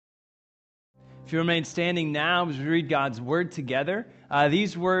If you remain standing now as we read God's Word together,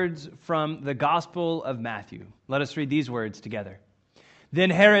 these words from the Gospel of Matthew. Let us read these words together. Then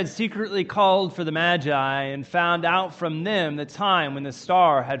Herod secretly called for the Magi and found out from them the time when the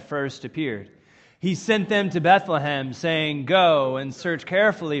star had first appeared. He sent them to Bethlehem, saying, "Go and search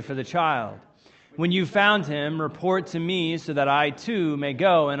carefully for the child. When you found him, report to me so that I too may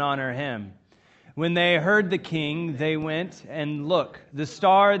go and honor him." When they heard the king, they went, and look, the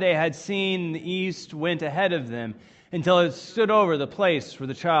star they had seen in the east went ahead of them until it stood over the place where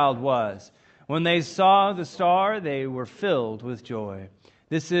the child was. When they saw the star, they were filled with joy.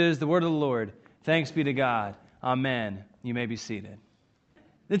 This is the word of the Lord. Thanks be to God. Amen. You may be seated.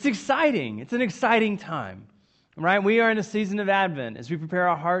 It's exciting. It's an exciting time, right? We are in a season of Advent as we prepare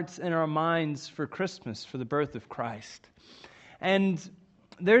our hearts and our minds for Christmas, for the birth of Christ. And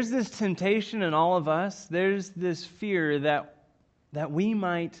there's this temptation in all of us. There's this fear that we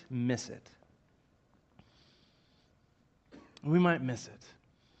might miss it. We might miss it.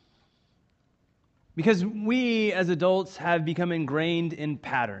 Because we, as adults, have become ingrained in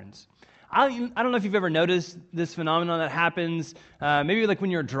patterns. I don't know if you've ever noticed this phenomenon that happens, maybe like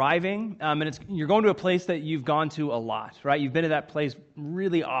when you're driving, and you're going to a place that you've gone to a lot, right? You've been to that place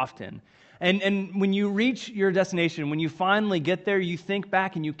really often. And when you reach your destination, when you finally get there, you think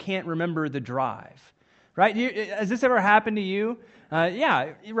back and you can't remember the drive, right? Has this ever happened to you?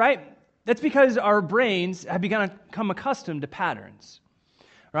 Yeah, right? That's because our brains have become accustomed to patterns,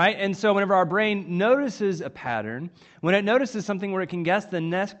 right? And so whenever our brain notices a pattern, when it notices something where it can guess the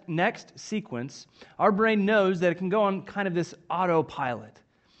next sequence, our brain knows that it can go on kind of this autopilot.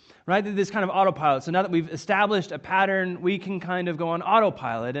 Right? This kind of autopilot. So now that we've established a pattern, we can kind of go on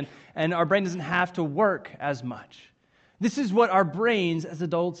autopilot, and our brain doesn't have to work as much. This is what our brains as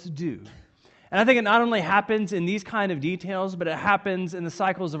adults do. And I think it not only happens in these kind of details, but it happens in the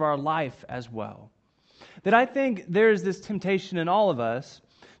cycles of our life as well. That I think there's this temptation in all of us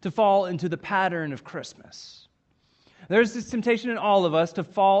to fall into the pattern of Christmas. There's this temptation in all of us to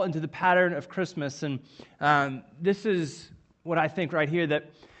fall into the pattern of Christmas, and this is what I think right here,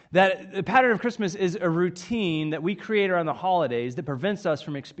 that the pattern of Christmas is a routine that we create around the holidays that prevents us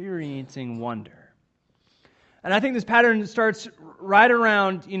from experiencing wonder. And I think this pattern starts right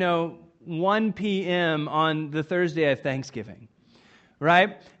around, 1 p.m. on the Thursday of Thanksgiving,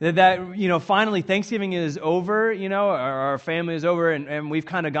 right? That finally Thanksgiving is over, our family is over, and we've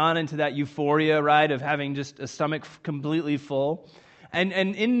kind of gone into that euphoria, right, of having just a stomach completely full. And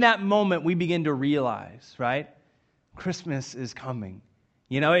in that moment, we begin to realize, right, Christmas is coming.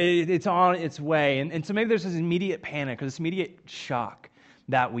 It's on its way. And so maybe there's this immediate panic or this immediate shock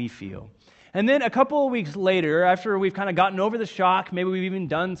that we feel. And then a couple of weeks later, after we've kind of gotten over the shock, maybe we've even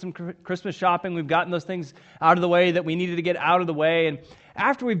done some Christmas shopping, we've gotten those things out of the way that we needed to get out of the way. And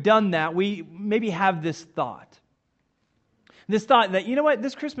after we've done that, we maybe have this thought. This thought that,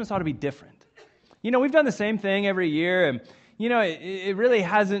 this Christmas ought to be different. We've done the same thing every year, and it really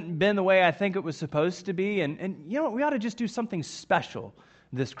hasn't been the way I think it was supposed to be. And we ought to just do something special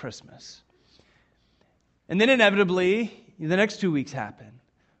this Christmas. And then inevitably, the next 2 weeks happen,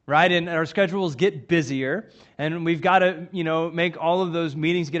 right? And our schedules get busier, and we've got to, make all of those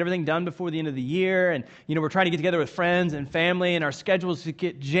meetings, get everything done before the end of the year, and, we're trying to get together with friends and family, and our schedules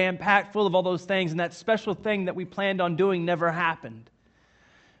get jam-packed full of all those things, and that special thing that we planned on doing never happened,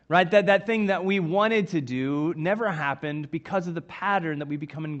 right? That thing that we wanted to do never happened because of the pattern that we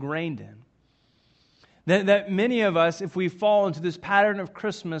become ingrained in. That many of us, if we fall into this pattern of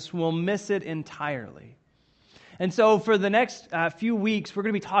Christmas, will miss it entirely. And so for the next few weeks, we're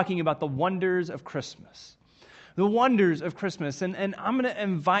going to be talking about the wonders of Christmas. The wonders of Christmas. And I'm going to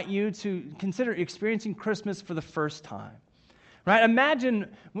invite you to consider experiencing Christmas for the first time. Right?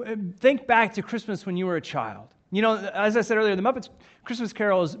 Think back to Christmas when you were a child. As I said earlier, The Muppets Christmas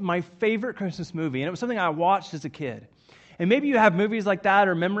Carol is my favorite Christmas movie, and it was something I watched as a kid. And maybe you have movies like that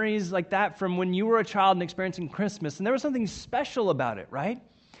or memories like that from when you were a child and experiencing Christmas, and there was something special about it, right?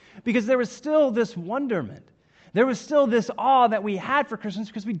 Because there was still this wonderment. There was still this awe that we had for Christmas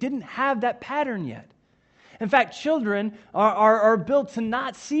because we didn't have that pattern yet. In fact, children are built to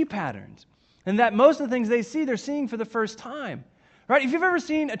not see patterns, and that most of the things they see, they're seeing for the first time, right? If you've ever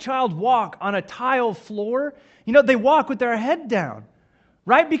seen a child walk on a tile floor, they walk with their head down,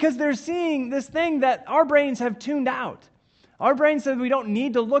 right? Because they're seeing this thing that our brains have tuned out. Our brain says we don't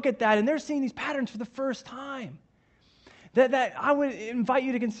need to look at that, and they're seeing these patterns for the first time. That I would invite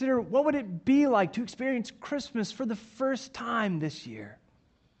you to consider, what would it be like to experience Christmas for the first time this year?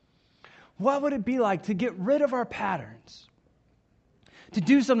 What would it be like to get rid of our patterns? To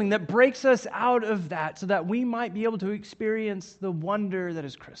do something that breaks us out of that so that we might be able to experience the wonder that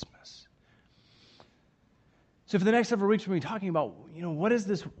is Christmas. So for the next several weeks, we're going to be talking about, what is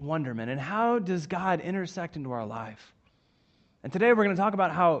this wonderment and how does God intersect into our life? And today we're going to talk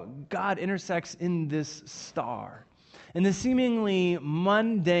about how God intersects in this star. In the seemingly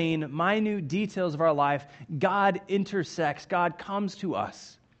mundane, minute details of our life, God intersects, God comes to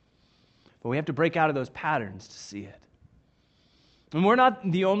us. But we have to break out of those patterns to see it. And we're not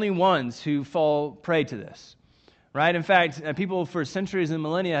the only ones who fall prey to this, right? In fact, people for centuries and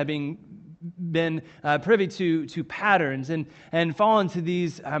millennia have been privy to patterns and fall into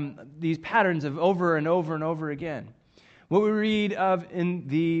these patterns of over and over and over again. What we read of in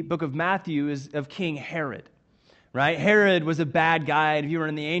the book of Matthew is of King Herod. Right? Herod was a bad guy. If you were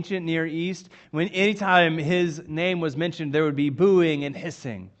in the ancient Near East, anytime his name was mentioned, there would be booing and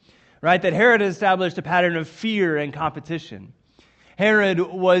hissing. Right? That Herod established a pattern of fear and competition. Herod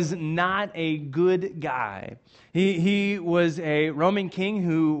was not a good guy. He was a Roman king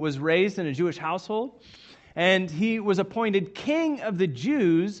who was raised in a Jewish household, and he was appointed king of the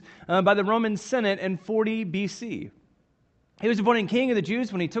Jews by the Roman Senate in 40 BC. He was appointed king of the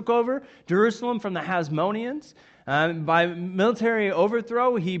Jews when he took over Jerusalem from the Hasmoneans. By military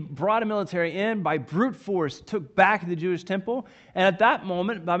overthrow, he brought a military in, by brute force took back the Jewish temple, and at that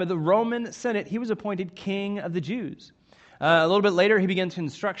moment, by the Roman Senate, he was appointed king of the Jews. A little bit later, he began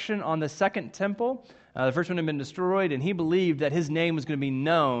construction on the second temple. The first one had been destroyed, and he believed that his name was going to be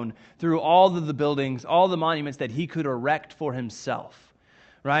known through all of the buildings, all the monuments that he could erect for himself.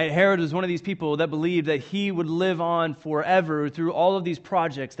 Right? Herod was one of these people that believed that he would live on forever through all of these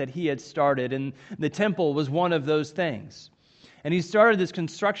projects that he had started, and the temple was one of those things. And he started this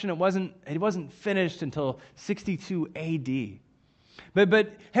construction. It wasn't finished until 62 AD.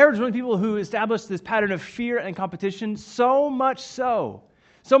 But Herod was one of the people who established this pattern of fear and competition, so much so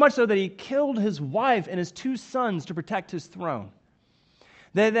that he killed his wife and his 2 sons to protect his throne.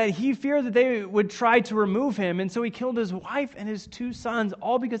 That he feared that they would try to remove him, and so he killed his wife and his 2 sons,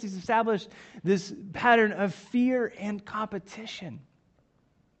 all because he's established this pattern of fear and competition.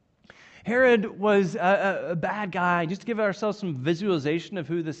 Herod was a bad guy. Just to give ourselves some visualization of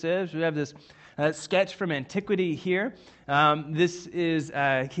who this is, we have this sketch from antiquity here. This is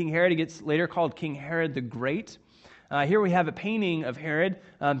King Herod. He gets later called King Herod the Great. Here we have a painting of Herod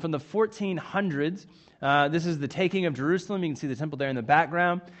from the 1400s. This is the taking of Jerusalem. You can see the temple there in the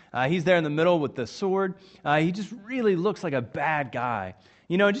background. He's there in the middle with the sword. He just really looks like a bad guy.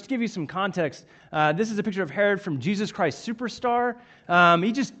 Just to give you some context, this is a picture of Herod from Jesus Christ Superstar.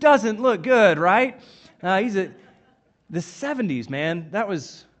 He just doesn't look good, right? He's the 70s, man. That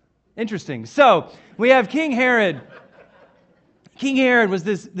was interesting. So we have King Herod. King Herod was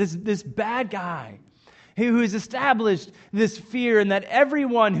this bad guy who has established this fear, and that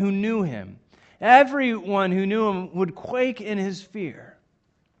everyone who knew him would quake in his fear.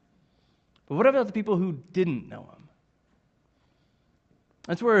 But what about the people who didn't know him?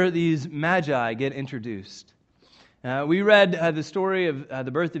 That's where these magi get introduced. We read the story of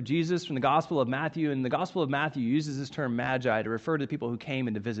the birth of Jesus from the Gospel of Matthew, and the Gospel of Matthew uses this term magi to refer to the people who came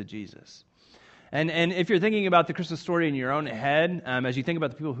in to visit Jesus. And if you're thinking about the Christmas story in your own head, as you think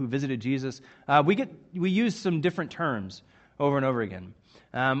about the people who visited Jesus, we use some different terms over and over again.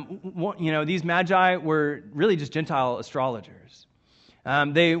 These magi were really just Gentile astrologers.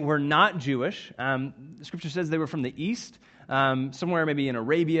 They were not Jewish. Scripture says they were from the east, somewhere maybe in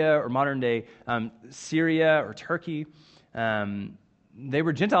Arabia or modern-day Syria or Turkey. They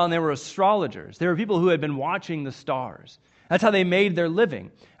were Gentile and they were astrologers. They were people who had been watching the stars. That's how they made their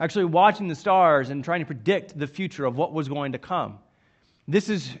living, actually watching the stars and trying to predict the future of what was going to come. This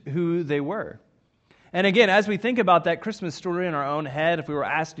is who they were. And again, as we think about that Christmas story in our own head, if we were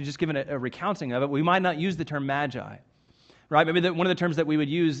asked to just give a recounting of it, we might not use the term magi, right? Maybe one of the terms that we would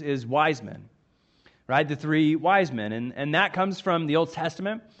use is wise men, right? The 3 wise men. And that comes from the Old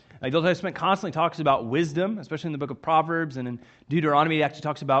Testament. The Old Testament constantly talks about wisdom, especially in the book of Proverbs, and in Deuteronomy it actually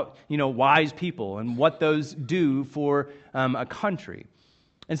talks about, wise people and what those do for a country.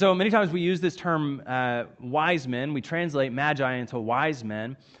 And so many times we use this term wise men, we translate magi into wise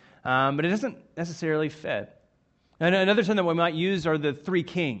men, but it doesn't necessarily fit. And another term that we might use are the 3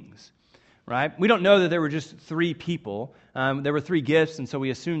 kings, right? We don't know that there were just 3 people. There were 3 gifts, and so we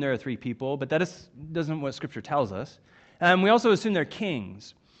assume there are 3 people, but that doesn't what Scripture tells us. We also assume they're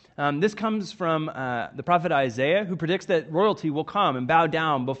kings. This comes from the prophet Isaiah, who predicts that royalty will come and bow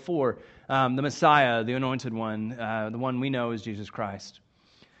down before the Messiah, the anointed one, the one we know as Jesus Christ.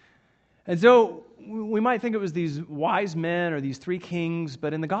 And so we might think it was these wise men or these 3 kings,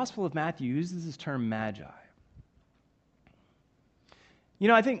 but in the Gospel of Matthew, he uses this term magi.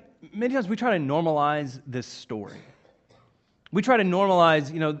 I think many times we try to normalize this story. We try to normalize,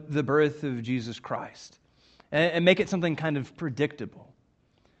 the birth of Jesus Christ. and make it something kind of predictable.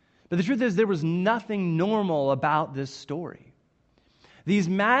 But the truth is, there was nothing normal about this story. These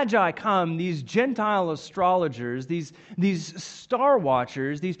magi come, these Gentile astrologers, these star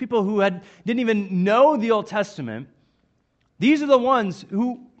watchers, these people who didn't even know the Old Testament, these are the ones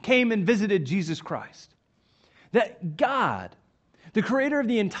who came and visited Jesus Christ. That God, the creator of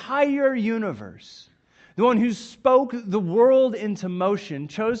the entire universe, the one who spoke the world into motion,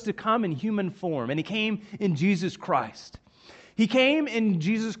 chose to come in human form, and he came in Jesus Christ. He came in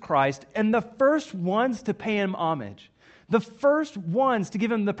Jesus Christ, and the first ones to pay him homage, the first ones to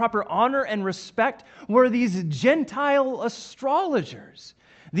give him the proper honor and respect were these Gentile astrologers,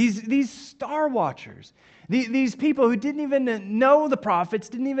 these star watchers, these people who didn't even know the prophets,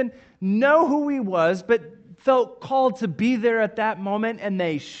 didn't even know who he was, but felt called to be there at that moment, and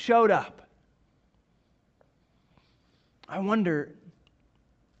they showed up. I wonder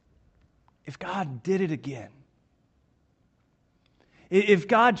if God did it again. If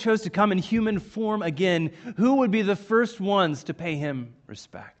God chose to come in human form again, who would be the first ones to pay him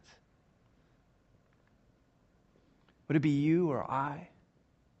respect? Would it be you or I?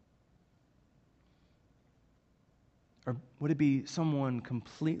 Or would it be someone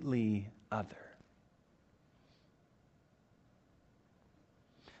completely other?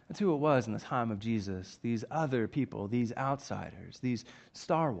 That's who it was in the time of Jesus, these other people, these outsiders, these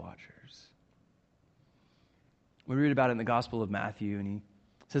star watchers. We read about it in the Gospel of Matthew, and he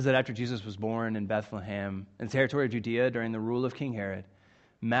says that after Jesus was born in Bethlehem, in the territory of Judea during the rule of King Herod,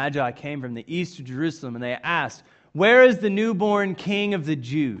 Magi came from the east to Jerusalem, and they asked, "Where is the newborn King of the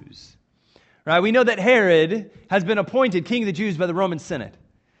Jews?" Right? We know that Herod has been appointed King of the Jews by the Roman Senate.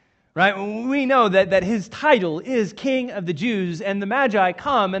 Right? We know that his title is King of the Jews, and the Magi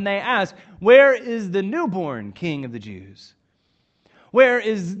come and they ask, "Where is the newborn King of the Jews? Where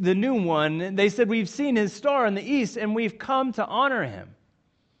is the new one?" They said, "We've seen his star in the east, and we've come to honor him."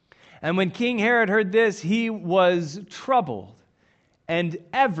 And when King Herod heard this, he was troubled, and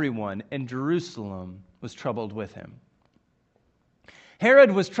everyone in Jerusalem was troubled with him.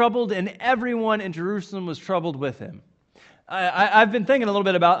 Herod was troubled, and everyone in Jerusalem was troubled with him. I've been thinking a little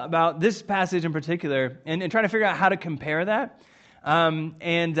bit about this passage in particular and trying to figure out how to compare that.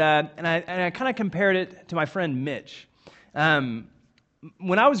 And I kind of compared it to my friend Mitch.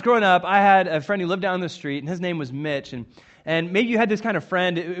 When I was growing up, I had a friend who lived down the street, and his name was Mitch. And maybe you had this kind of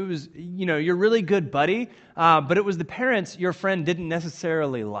friend. It was, your really good buddy, but it was the parents your friend didn't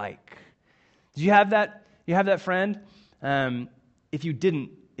necessarily like. Did you have that? You have that friend? If you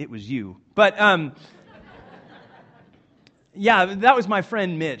didn't, it was you. But yeah, that was my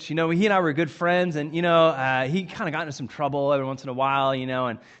friend Mitch. He and I were good friends, and he kind of got into some trouble every once in a while,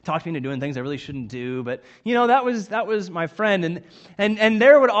 and talked me into doing things I really shouldn't do. But that was my friend, and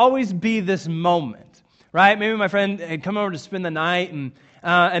there would always be this moment, right? Maybe my friend had come over to spend the night,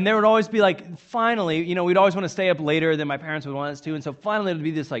 and there would always be like, finally, we'd always want to stay up later than my parents would want us to, and so finally it would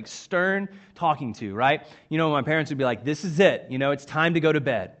be this like stern talking to, right? My parents would be like, "This is it, it's time to go to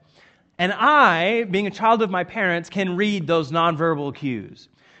bed." And I, being a child of my parents, can read those nonverbal cues,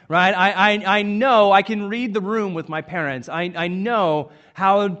 right? I know I can read the room with my parents. I know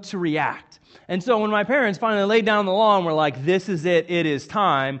how to react. And so when my parents finally laid down the law and were like, "This is it is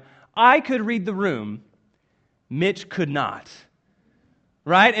time," I could read the room. Mitch could not,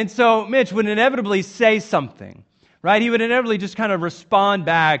 right? And so Mitch would inevitably say something, right? He would inevitably just kind of respond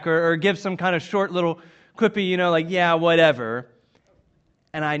back or give some kind of short little quippy, like, "Yeah, whatever."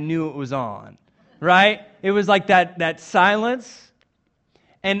 And I knew it was on, right? It was like that silence.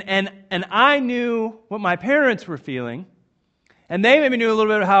 And I knew what my parents were feeling, and they maybe knew a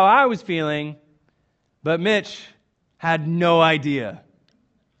little bit of how I was feeling, but Mitch had no idea.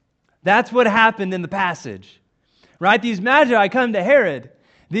 That's what happened in the passage, right? These magi come to Herod.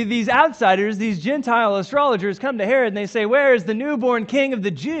 These outsiders, these Gentile astrologers come to Herod, and they say, "Where is the newborn King of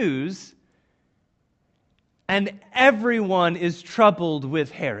the Jews?" And everyone is troubled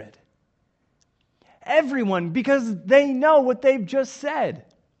with Herod. Everyone, because they know what they've just said.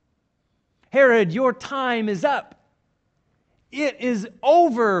 "Herod, your time is up. It is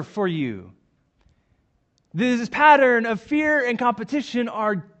over for you. This pattern of fear and competition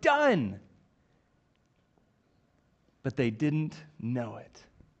are done." But they didn't know it.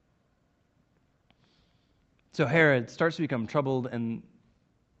 So Herod starts to become troubled, and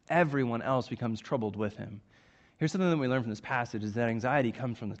everyone else becomes troubled with him. Here's something that we learn from this passage, is that anxiety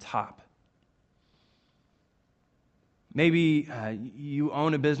comes from the top. Maybe you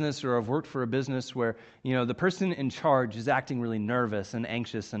own a business or have worked for a business where, the person in charge is acting really nervous and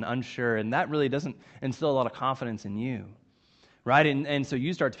anxious and unsure, and that really doesn't instill a lot of confidence in you. right? And so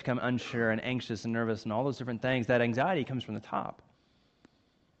you start to become unsure and anxious and nervous and all those different things. That anxiety comes from the top.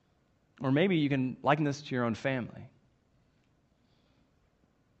 Or maybe you can liken this to your own family.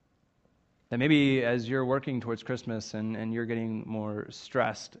 That maybe as you're working towards Christmas and you're getting more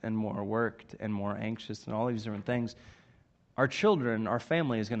stressed and more worked and more anxious and all these different things, our children, our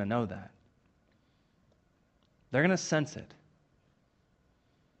family is going to know that. They're going to sense it.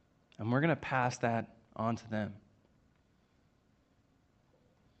 And we're going to pass that on to them.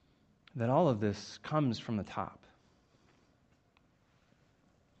 That all of this comes from the top.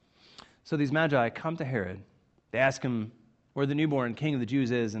 So these magi come to Herod. They ask him where the newborn king of the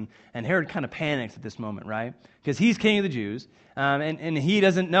Jews is, and Herod kind of panics at this moment, right? Because he's king of the Jews, and he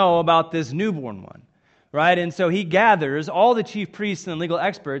doesn't know about this newborn one, right? And so he gathers all the chief priests and legal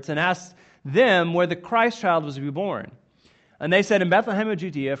experts and asks them where the Christ child was to be born. And they said, in Bethlehem of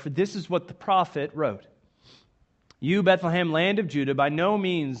Judea, for this is what the prophet wrote. You, Bethlehem, land of Judah, by no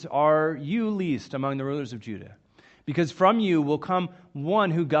means are you least among the rulers of Judah, because from you will come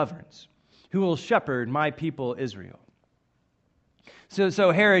one who governs, who will shepherd my people Israel.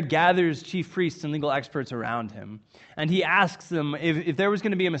 So Herod gathers chief priests and legal experts around him, and he asks them if there was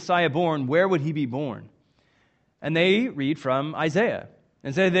going to be a Messiah born, where would he be born? And they read from Isaiah,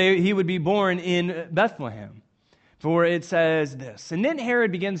 and say he would be born in Bethlehem. For it says this, and then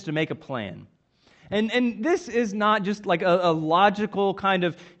Herod begins to make a plan. And this is not just like a logical kind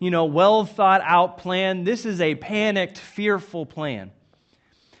of, well thought out plan. This is a panicked, fearful plan.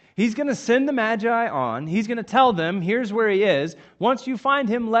 He's going to send the Magi on. He's going to tell them, here's where he is. Once you find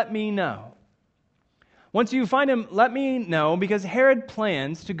him, let me know. Once you find him, let me know, because Herod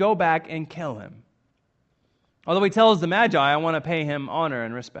plans to go back and kill him. Although he tells the Magi, I want to pay him honor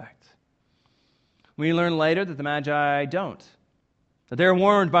and respect. We learn later that the Magi don't. That they're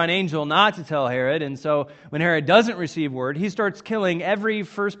warned by an angel not to tell Herod, and so when Herod doesn't receive word, he starts killing every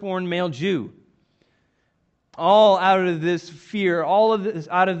firstborn male Jew. All out of this fear, all of this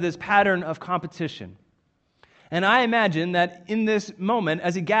out of this pattern of competition. And I imagine that in this moment,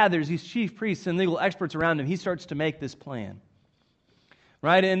 as he gathers these chief priests and legal experts around him, he starts to make this plan.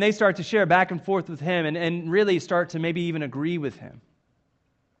 Right? And they start to share back and forth with him and really start to maybe even agree with him.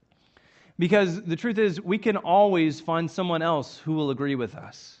 Because the truth is, we can always find someone else who will agree with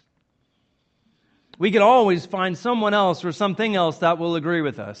us. We can always find someone else or something else that will agree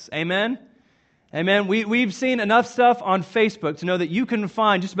with us. Amen? Amen. We've seen enough stuff on Facebook to know that you can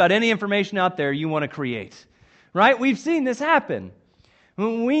find just about any information out there you want to create. Right? We've seen this happen.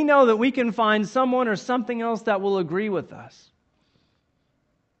 We know that we can find someone or something else that will agree with us.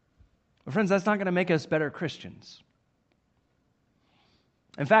 But friends, that's not going to make us better Christians.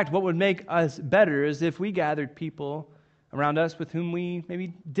 In fact, what would make us better is if we gathered people around us with whom we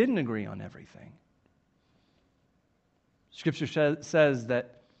maybe didn't agree on everything. Scripture says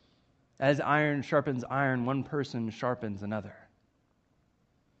that as iron sharpens iron, one person sharpens another.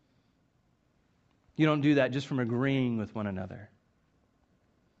 You don't do that just from agreeing with one another,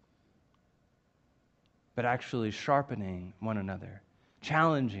 but actually sharpening one another,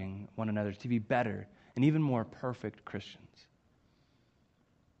 challenging one another to be better and even more perfect Christians.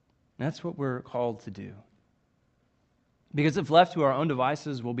 And that's what we're called to do. Because if left to our own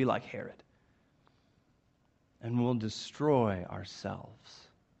devices, we'll be like Herod. And we'll destroy ourselves.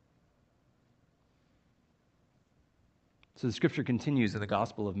 So the scripture continues in the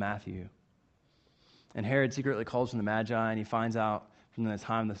Gospel of Matthew. And Herod secretly calls from the Magi, and he finds out from the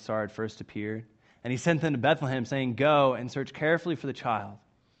time the star had first appeared. And he sent them to Bethlehem, saying, Go and search carefully for the child.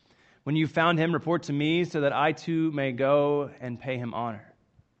 When you found him, report to me, so that I too may go and pay him honor.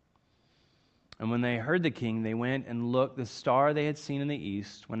 And when they heard the king, they went and looked. The star they had seen in the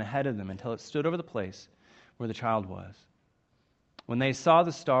east went ahead of them until it stood over the place where the child was. When they saw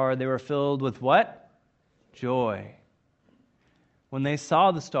the star, they were filled with what? Joy. When they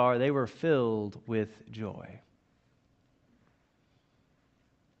saw the star, they were filled with joy.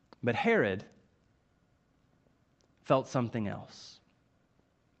 But Herod felt something else.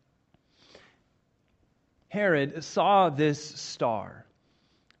 Herod saw this star,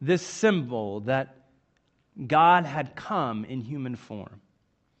 this symbol that God had come in human form.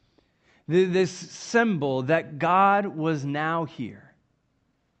 This symbol that God was now here.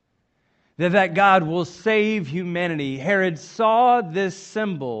 That God will save humanity. Herod saw this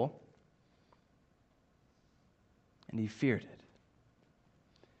symbol and he feared it.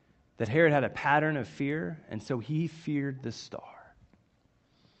 That Herod had a pattern of fear, and so he feared the star.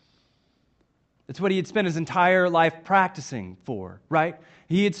 It's what he had spent his entire life practicing for, right?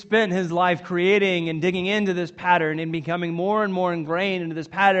 He had spent his life creating and digging into this pattern and becoming more and more ingrained into this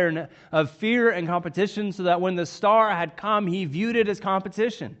pattern of fear and competition, so that when the star had come, he viewed it as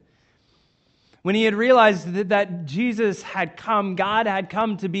competition. When he had realized that Jesus had come, God had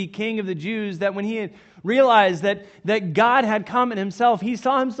come to be King of the Jews, that when he had realized that God had come in himself, he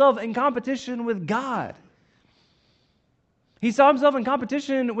saw himself in competition with God. He saw himself in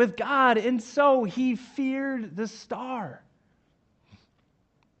competition with God, and so he feared the star.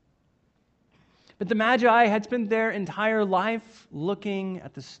 But the Magi had spent their entire life looking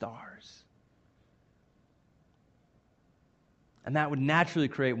at the stars. And that would naturally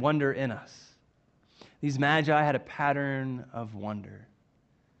create wonder in us. These Magi had a pattern of wonder.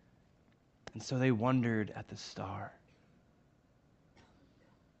 And so they wondered at the star.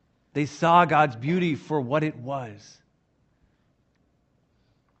 They saw God's beauty for what it was.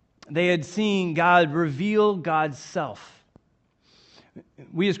 They had seen God reveal God's self.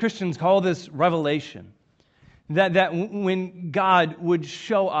 We as Christians call this revelation. That when God would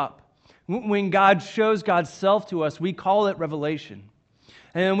show up, when God shows God's self to us, we call it revelation.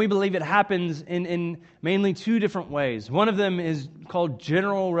 And we believe it happens in mainly two different ways. One of them is called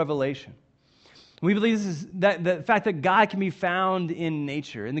general revelation. We believe this is the fact that God can be found in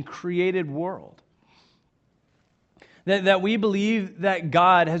nature, in the created world. That we believe that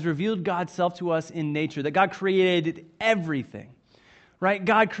God has revealed God's self to us in nature, that God created everything, right?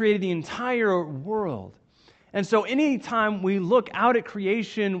 God created the entire world. And so anytime we look out at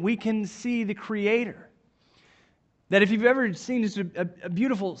creation, we can see the Creator. That if you've ever seen just a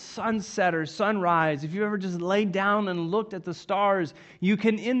beautiful sunset or sunrise, if you've ever just laid down and looked at the stars, you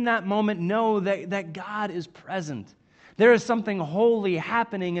can in that moment know that God is present. There is something holy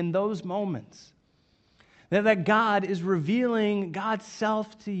happening in those moments. That God is revealing God's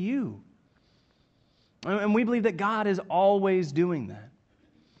self to you. And we believe that God is always doing that.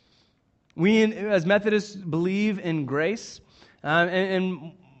 We, as Methodists, believe in grace.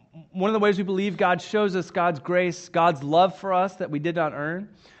 And one of the ways we believe God shows us God's grace, God's love for us that we did not earn.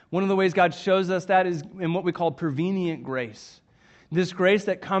 One of the ways God shows us that is in what we call prevenient grace. This grace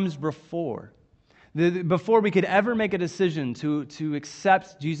that comes before we could ever make a decision to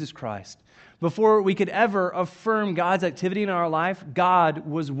accept Jesus Christ. Before we could ever affirm God's activity in our life, God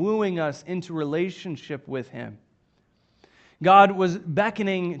was wooing us into relationship with Him. God was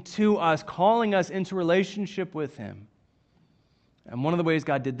beckoning to us, calling us into relationship with Him. And one of the ways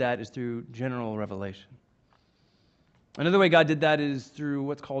God did that is through general revelation. Another way God did that is through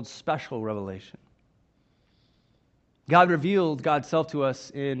what's called special revelation. God revealed God's self to us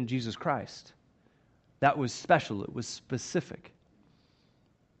in Jesus Christ. That was special. It was specific.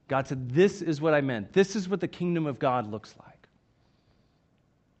 God said, this is what I meant. This is what the kingdom of God looks like.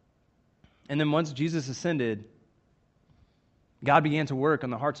 And then once Jesus ascended, God began to work on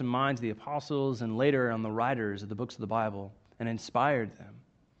the hearts and minds of the apostles and later on the writers of the books of the Bible and inspired them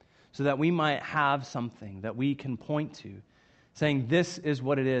so that we might have something that we can point to, saying this is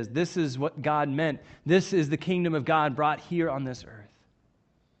what it is. This is what God meant. This is the kingdom of God brought here on this earth.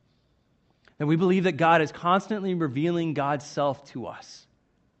 And we believe that God is constantly revealing God's self to us.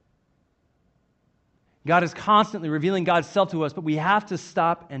 God is constantly revealing God's self to us, but we have to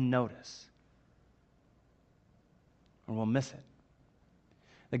stop and notice, or we'll miss it.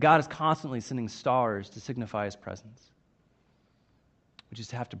 That God is constantly sending stars to signify His presence. We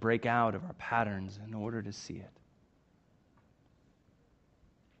just have to break out of our patterns in order to see it.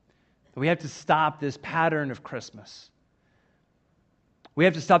 We have to stop this pattern of Christmas. We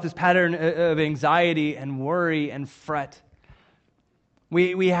have to stop this pattern of anxiety and worry and fret.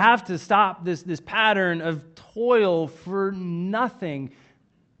 We have to stop this pattern of toil for nothing,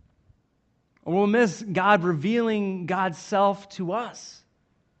 or we'll miss God revealing God's self to us.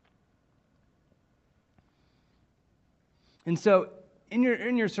 And so, in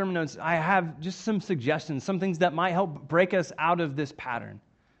your sermon notes, I have just some suggestions, some things that might help break us out of this pattern.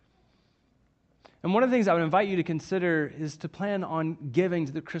 And one of the things I would invite you to consider is to plan on giving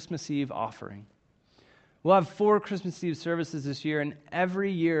to the Christmas Eve offering. We'll have 4 Christmas Eve services this year, and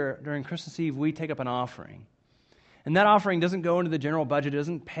every year during Christmas Eve, we take up an offering. And that offering doesn't go into the general budget, it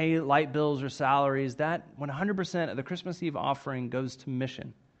doesn't pay light bills or salaries. That 100% of the Christmas Eve offering goes to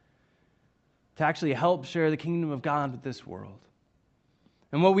mission, to actually help share the kingdom of God with this world.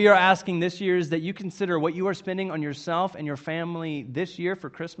 And what we are asking this year is that you consider what you are spending on yourself and your family this year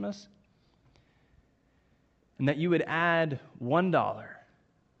for Christmas, and that you would add $1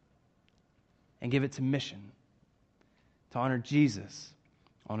 and give it to mission to honor Jesus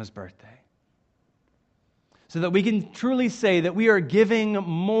on His birthday. so that we can truly say that we are giving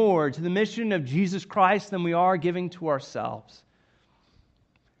more to the mission of Jesus Christ than we are giving to ourselves.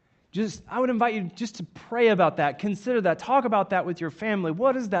 I would invite you just to pray about that, consider that, talk about that with your family.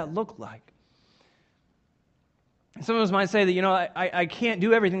 What does that look like? Some of us might say that, I can't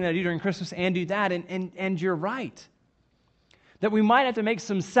do everything that I do during Christmas and do that, and you're right. That we might have to make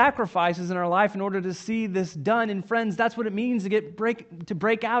some sacrifices in our life in order to see this done. And friends, that's what it means to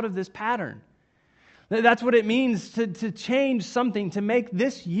break out of this pattern. That's what it means to change something, to make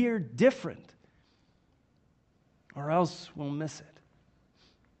this year different. Or else we'll miss it.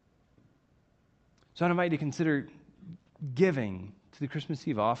 So I invite you to consider giving to the Christmas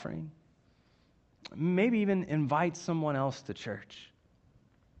Eve offering. Maybe even invite someone else to church.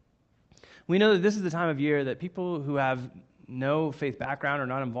 We know that this is the time of year that people who have no faith background or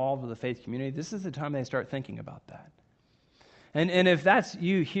not involved with the faith community, this is the time they start thinking about that. And if that's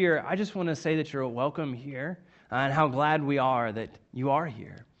you here, I just want to say that you're welcome here and how glad we are that you are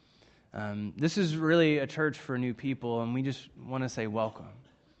here. This is really a church for new people, and we just want to say welcome.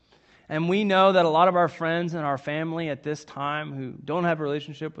 And we know that a lot of our friends and our family at this time who don't have a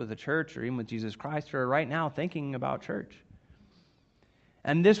relationship with the church or even with Jesus Christ are right now thinking about church.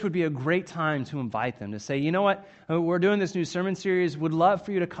 And this would be a great time to invite them to say, you know what, we're doing this new sermon series, would love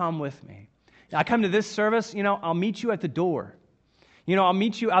for you to come with me. I come to this service, I'll meet you at the door. I'll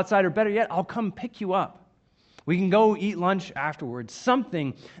meet you outside, or better yet, I'll come pick you up. We can go eat lunch afterwards.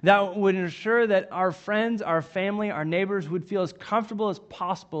 Something that would ensure that our friends, our family, our neighbors would feel as comfortable as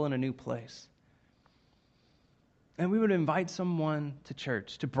possible in a new place. And we would invite someone to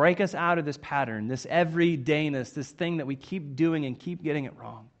church to break us out of this pattern, this everydayness, this thing that we keep doing and keep getting it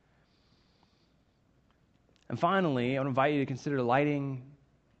wrong. And finally, I would invite you to consider lighting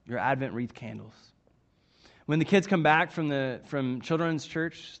your Advent wreath candles. When the kids come back from children's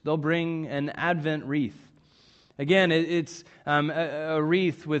church, they'll bring an Advent wreath. Again, it's a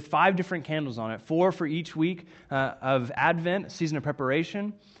wreath with 5 different candles on it, 4 for each week of Advent, season of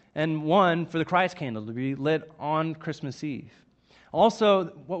preparation, and 1 for the Christ candle to be lit on Christmas Eve. Also,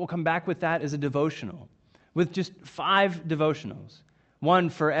 what will come back with that is a devotional, with just 5 devotionals, 1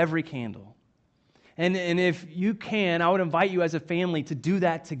 for every candle. And if you can, I would invite you as a family to do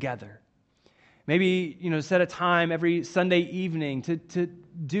that together. Maybe, set a time every Sunday evening to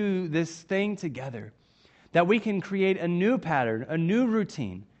do this thing together, that we can create a new pattern, a new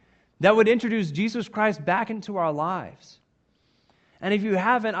routine that would introduce Jesus Christ back into our lives. And if you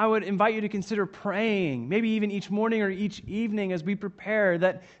haven't, I would invite you to consider praying, maybe even each morning or each evening as we prepare,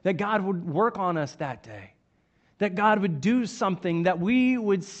 that God would work on us that day, that God would do something, that we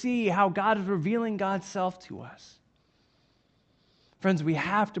would see how God is revealing God's self to us. Friends, we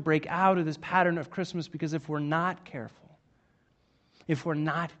have to break out of this pattern of Christmas, because if we're not careful, we're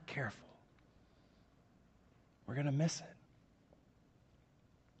going to miss it.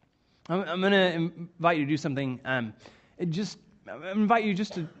 I'm going to invite you to do something. I invite you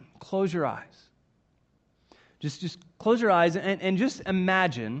just to close your eyes. Just close your eyes and just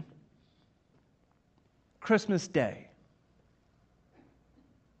imagine Christmas Day.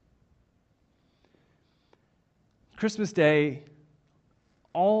 Christmas Day,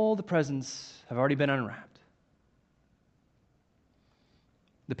 all the presents have already been unwrapped.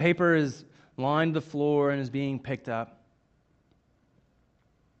 The paper is lined the floor and is being picked up.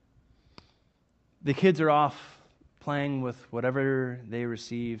 The kids are off playing with whatever they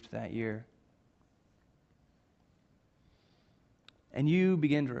received that year. And you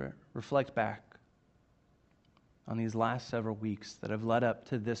begin to reflect back on these last several weeks that have led up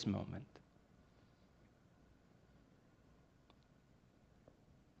to this moment.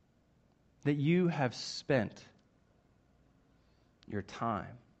 That you have spent your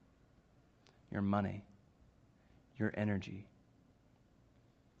time, your money, your energy.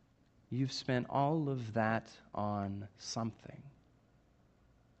 You've spent all of that on something.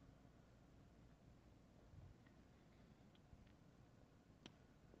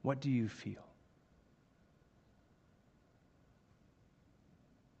 What do you feel?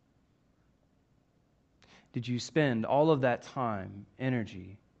 Did you spend all of that time,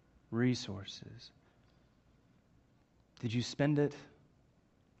 energy, resources? Did you spend it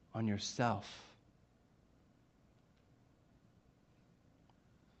on yourself?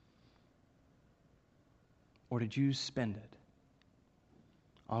 Or did you spend it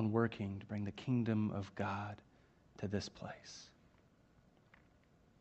on working to bring the kingdom of God to this place?